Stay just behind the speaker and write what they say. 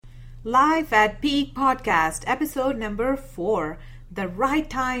Live at Peak Podcast, episode number 4, The Right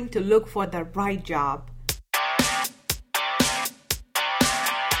Time to Look for the Right Job.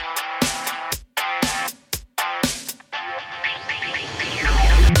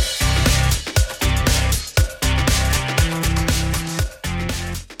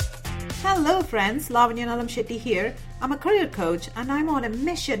 Hello friends, Lavanya Nallamshetty here. I'm a career coach and I'm on a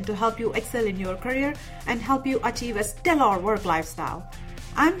mission to help you excel in your career and help you achieve a stellar work lifestyle.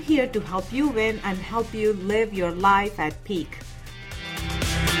 I'm here to help you win and help you live your life at peak.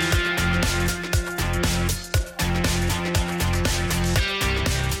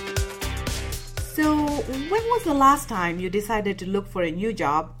 So, when was the last time you decided to look for a new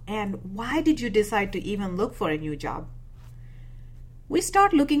job, and why did you decide to even look for a new job? We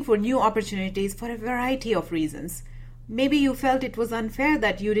start looking for new opportunities for a variety of reasons. Maybe you felt it was unfair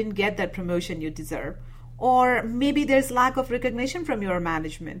that you didn't get that promotion you deserve. Or maybe there's lack of recognition from your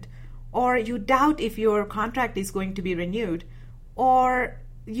management. Or you doubt if your contract is going to be renewed. Or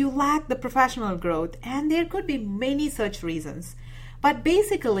you lack the professional growth. And there could be many such reasons. But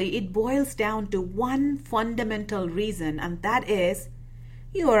basically, it boils down to one fundamental reason, and that is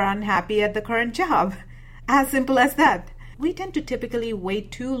you are unhappy at the current job. As simple as that. We tend to typically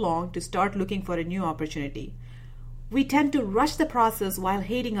wait too long to start looking for a new opportunity. We tend to rush the process while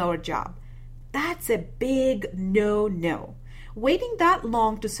hating our job. That's a big no-no. Waiting that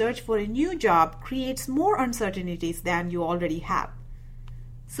long to search for a new job creates more uncertainties than you already have.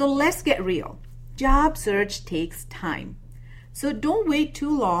 So let's get real. Job search takes time. So don't wait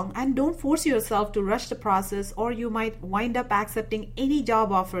too long and don't force yourself to rush the process, or you might wind up accepting any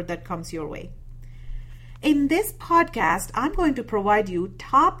job offer that comes your way. In this podcast, I'm going to provide you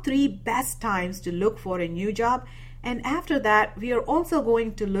top 3 best times to look for a new job. And after that, we are also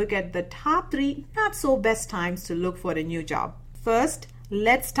going to look at the top 3 not so best times to look for a new job. First,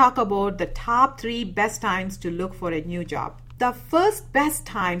 let's talk about the top 3 best times to look for a new job. The first best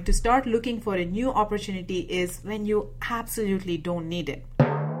time to start looking for a new opportunity is when you absolutely don't need it.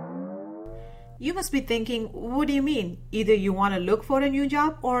 You must be thinking, what do you mean? Either you want to look for a new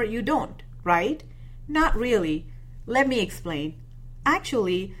job or you don't, right? Not really. Let me explain.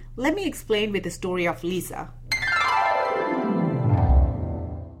 Actually, let me explain with the story of Lisa.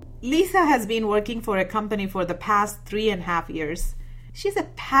 Lisa has been working for a company for the past 3.5 years. She's a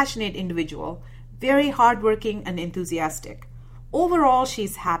passionate individual, very hardworking and enthusiastic. Overall,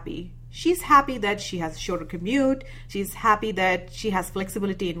 she's happy. She's happy that she has a shorter commute. She's happy that she has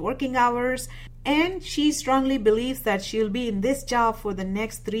flexibility in working hours. And she strongly believes that she'll be in this job for the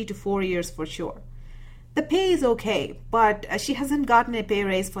next 3 to 4 years for sure. The pay is okay, but she hasn't gotten a pay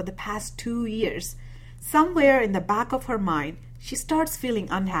raise for the past 2 years. Somewhere in the back of her mind, she starts feeling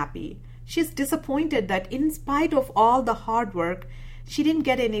unhappy. She's disappointed that in spite of all the hard work, she didn't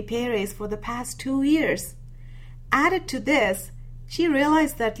get any pay raise for the past 2 years. Added to this, she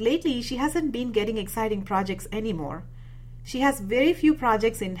realized that lately she hasn't been getting exciting projects anymore. She has very few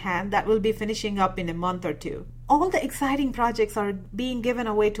projects in hand that will be finishing up in a month or 2. All the exciting projects are being given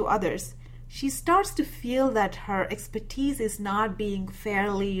away to others. She starts to feel that her expertise is not being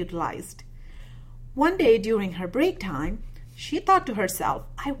fairly utilized. One day during her break time, she thought to herself,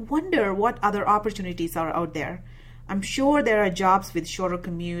 I wonder what other opportunities are out there. I'm sure there are jobs with shorter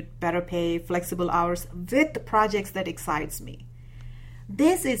commute, better pay, flexible hours, with projects that excites me.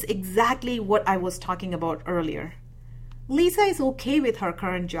 This is exactly what I was talking about earlier. Lisa is okay with her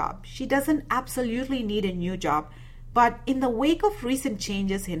current job. She doesn't absolutely need a new job. But in the wake of recent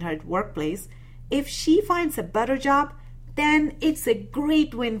changes in her workplace, if she finds a better job, then it's a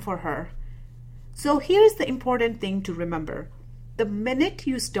great win for her. So here's the important thing to remember. The minute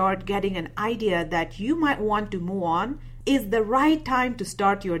you start getting an idea that you might want to move on is the right time to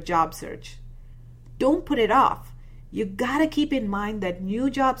start your job search. Don't put it off. You gotta keep in mind that new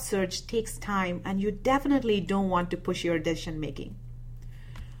job search takes time and you definitely don't want to push your decision making.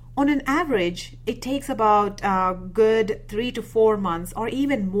 On an average, it takes about a good 3 to 4 months or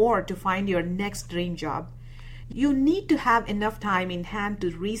even more to find your next dream job. You need to have enough time in hand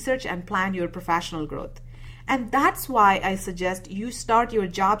to research and plan your professional growth. And that's why I suggest you start your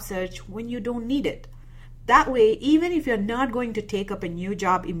job search when you don't need it. That way, even if you're not going to take up a new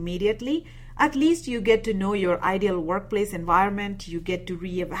job immediately, at least you get to know your ideal workplace environment, you get to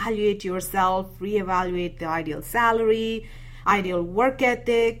reevaluate yourself, reevaluate the ideal salary, ideal work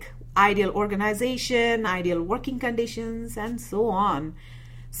ethic, ideal organization, ideal working conditions, and so on.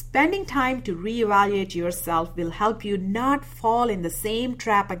 Spending time to reevaluate yourself will help you not fall in the same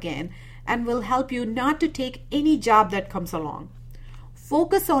trap again and will help you not to take any job that comes along.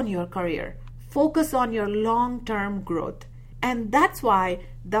 Focus on your career. Focus on your long-term growth. And that's why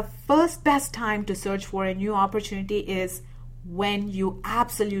the first best time to search for a new opportunity is when you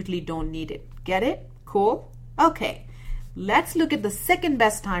absolutely don't need it. Get it? Cool? Okay, let's look at the second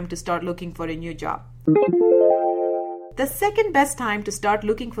best time to start looking for a new job. The second best time to start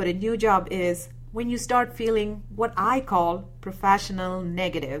looking for a new job is when you start feeling what I call professional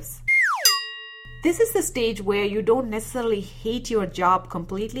negatives. This is the stage where you don't necessarily hate your job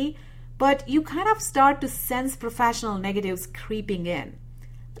completely, but you kind of start to sense professional negatives creeping in.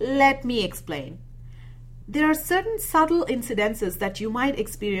 Let me explain. There are certain subtle incidences that you might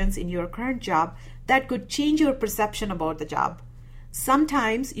experience in your current job that could change your perception about the job.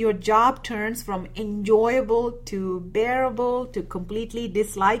 Sometimes your job turns from enjoyable to bearable to completely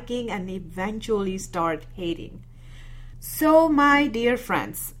disliking and eventually start hating. So, my dear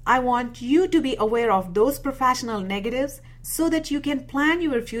friends, I want you to be aware of those professional negatives so that you can plan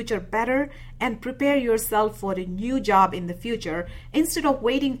your future better and prepare yourself for a new job in the future instead of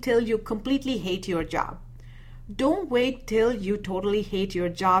waiting till you completely hate your job. Don't wait till you totally hate your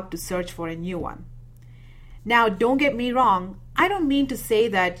job to search for a new one. Now, don't get me wrong, I don't mean to say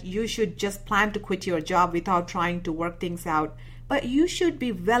that you should just plan to quit your job without trying to work things out, but you should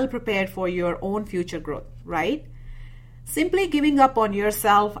be well prepared for your own future growth, right? Simply giving up on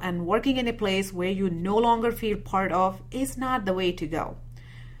yourself and working in a place where you no longer feel part of is not the way to go.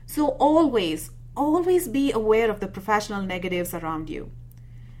 So always be aware of the professional negatives around you.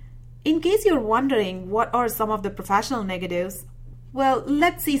 In case you're wondering what are some of the professional negatives, well,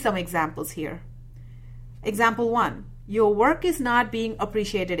 let's see some examples here. Example 1. Your work is not being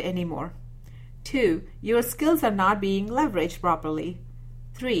appreciated anymore. 2. Your skills are not being leveraged properly.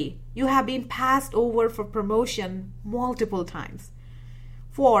 3. You have been passed over for promotion multiple times.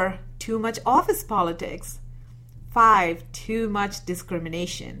 4. Too much office politics. 5. Too much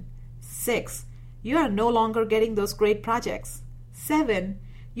discrimination. 6. You are no longer getting those great projects. 7.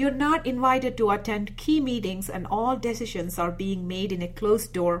 You're not invited to attend key meetings and all decisions are being made in a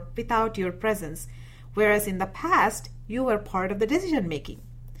closed door without your presence, whereas in the past, you were part of the decision making.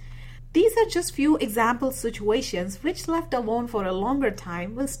 These are just few example situations which left alone for a longer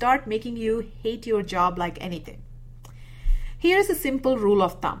time will start making you hate your job like anything. Here's a simple rule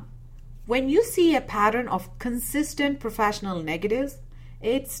of thumb. When you see a pattern of consistent professional negatives,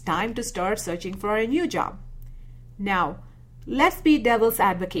 it's time to start searching for a new job. Now, let's be devil's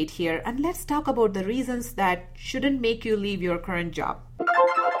advocate here and let's talk about the reasons that shouldn't make you leave your current job.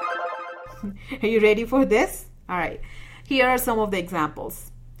 Are you ready for this? All right. Here are some of the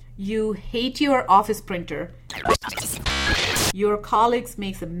examples. You hate your office printer. Your colleagues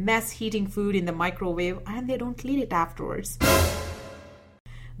makes a mess heating food in the microwave and they don't clean it afterwards.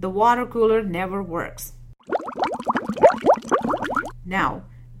 The water cooler never works. Now,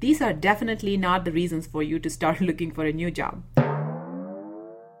 these are definitely not the reasons for you to start looking for a new job.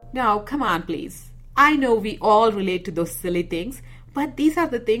 Now, come on, please. I know we all relate to those silly things, but these are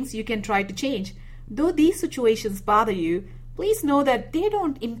the things you can try to change. Though these situations bother you, please know that they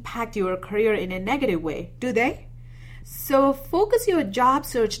don't impact your career in a negative way, do they? So focus your job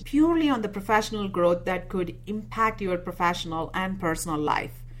search purely on the professional growth that could impact your professional and personal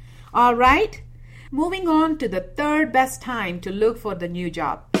life. All right? Moving on to the third best time to look for the new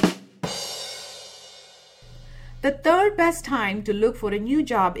job. The third best time to look for a new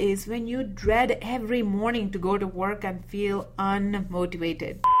job is when you dread every morning to go to work and feel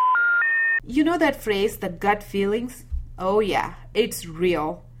unmotivated. You know that phrase, the gut feelings? Oh yeah, it's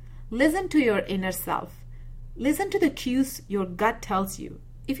real. Listen to your inner self. Listen to the cues your gut tells you.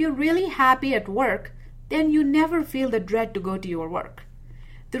 If you're really happy at work, then you never feel the dread to go to your work.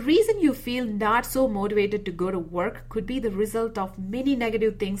 The reason you feel not so motivated to go to work could be the result of many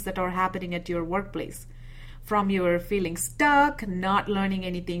negative things that are happening at your workplace. From your feeling stuck, not learning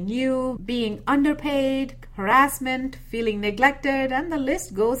anything new, being underpaid, harassment, feeling neglected, and the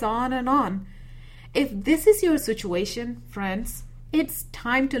list goes on and on. If this is your situation, friends, it's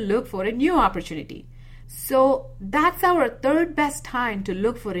time to look for a new opportunity. So that's our third best time to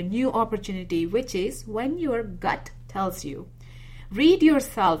look for a new opportunity, which is when your gut tells you. Read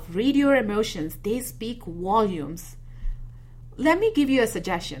yourself, read your emotions, they speak volumes. Let me give you a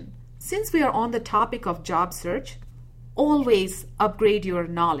suggestion. Since we are on the topic of job search, always upgrade your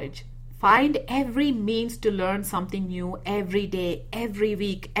knowledge. Find every means to learn something new every day, every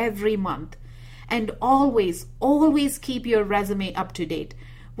week, every month. And always keep your resume up to date.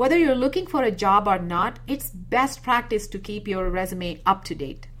 Whether you're looking for a job or not, it's best practice to keep your resume up to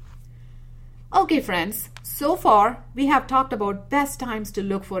date. Okay, friends, so far we have talked about best times to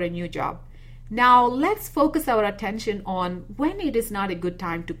look for a new job. Now let's focus our attention on when it is not a good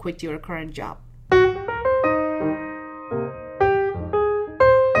time to quit your current job.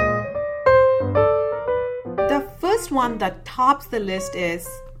 first one that tops the list is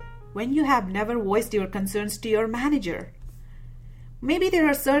when you have never voiced your concerns to your manager. Maybe there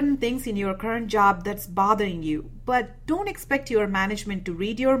are certain things in your current job that's bothering you, but don't expect your management to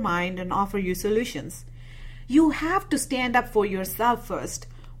read your mind and offer you solutions. You have to stand up for yourself first.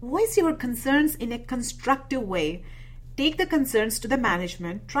 Voice your concerns in a constructive way. Take the concerns to the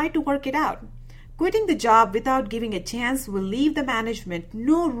management. Try to work it out. Quitting the job without giving a chance will leave the management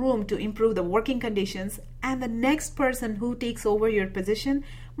no room to improve the working conditions, and the next person who takes over your position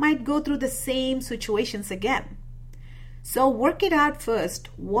might go through the same situations again. So work it out first.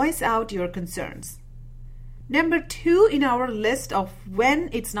 Voice out your concerns. Number 2 in our list of when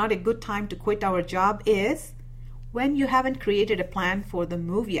it's not a good time to quit our job is when you haven't created a plan for the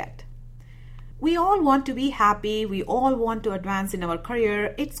move yet. We all want to be happy. We all want to advance in our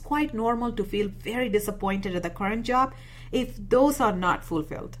career. It's quite normal to feel very disappointed at the current job if those are not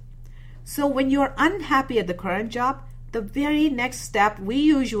fulfilled. So when you're unhappy at the current job, the very next step we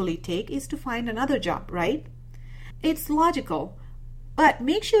usually take is to find another job, right? It's logical, but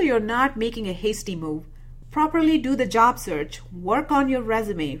make sure you're not making a hasty move. Properly do the job search, work on your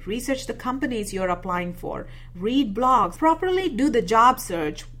resume, research the companies you're applying for, read blogs. Properly do the job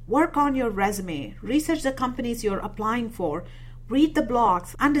search, work on your resume, research the companies you're applying for, read the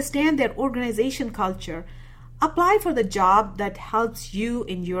blogs, understand their organization culture, apply for the job that helps you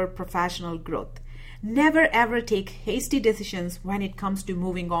in your professional growth. Never ever take hasty decisions when it comes to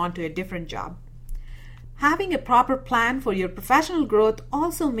moving on to a different job. Having a proper plan for your professional growth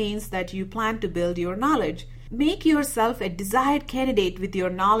also means that you plan to build your knowledge. Make yourself a desired candidate with your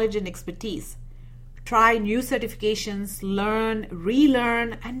knowledge and expertise. Try new certifications, learn,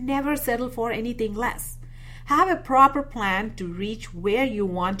 relearn, and never settle for anything less. Have a proper plan to reach where you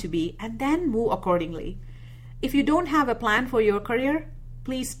want to be and then move accordingly. If you don't have a plan for your career,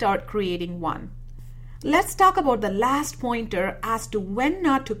 please start creating one. Let's talk about the last pointer as to when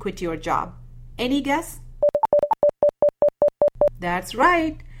not to quit your job. Any guess? That's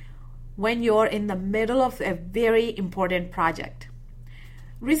right, when you're in the middle of a very important project.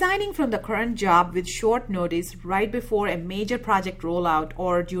 Resigning from the current job with short notice right before a major project rollout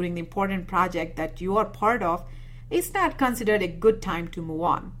or during the important project that you are part of is not considered a good time to move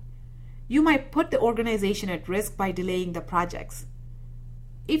on. You might put the organization at risk by delaying the projects.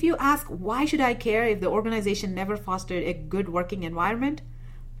 If you ask, why should I care if the organization never fostered a good working environment?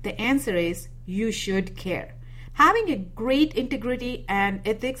 The answer is, you should care. Having a great integrity and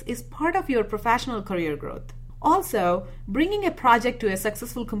ethics is part of your professional career growth. Also, bringing a project to a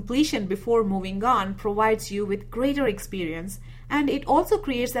successful completion before moving on provides you with greater experience, and it also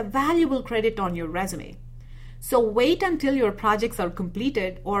creates a valuable credit on your resume. So wait until your projects are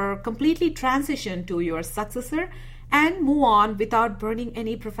completed or completely transition to your successor and move on without burning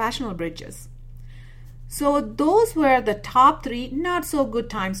any professional bridges. So those were the top 3 not so good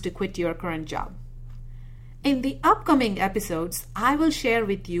times to quit your current job. In the upcoming episodes, I will share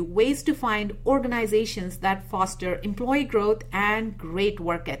with you ways to find organizations that foster employee growth and great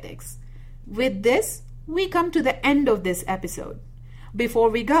work ethics. With this, we come to the end of this episode. Before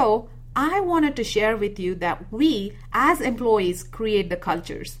we go, I wanted to share with you that we, as employees, create the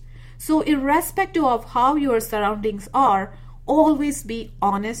cultures. So irrespective of how your surroundings are, always be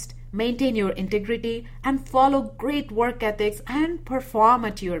honest, maintain your integrity, and follow great work ethics and perform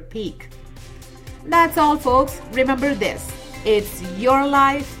at your peak. That's all, folks. Remember this. It's your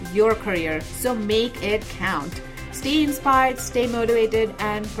life, your career, so make it count. Stay inspired, stay motivated,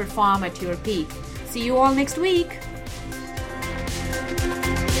 and perform at your peak. See you all next week.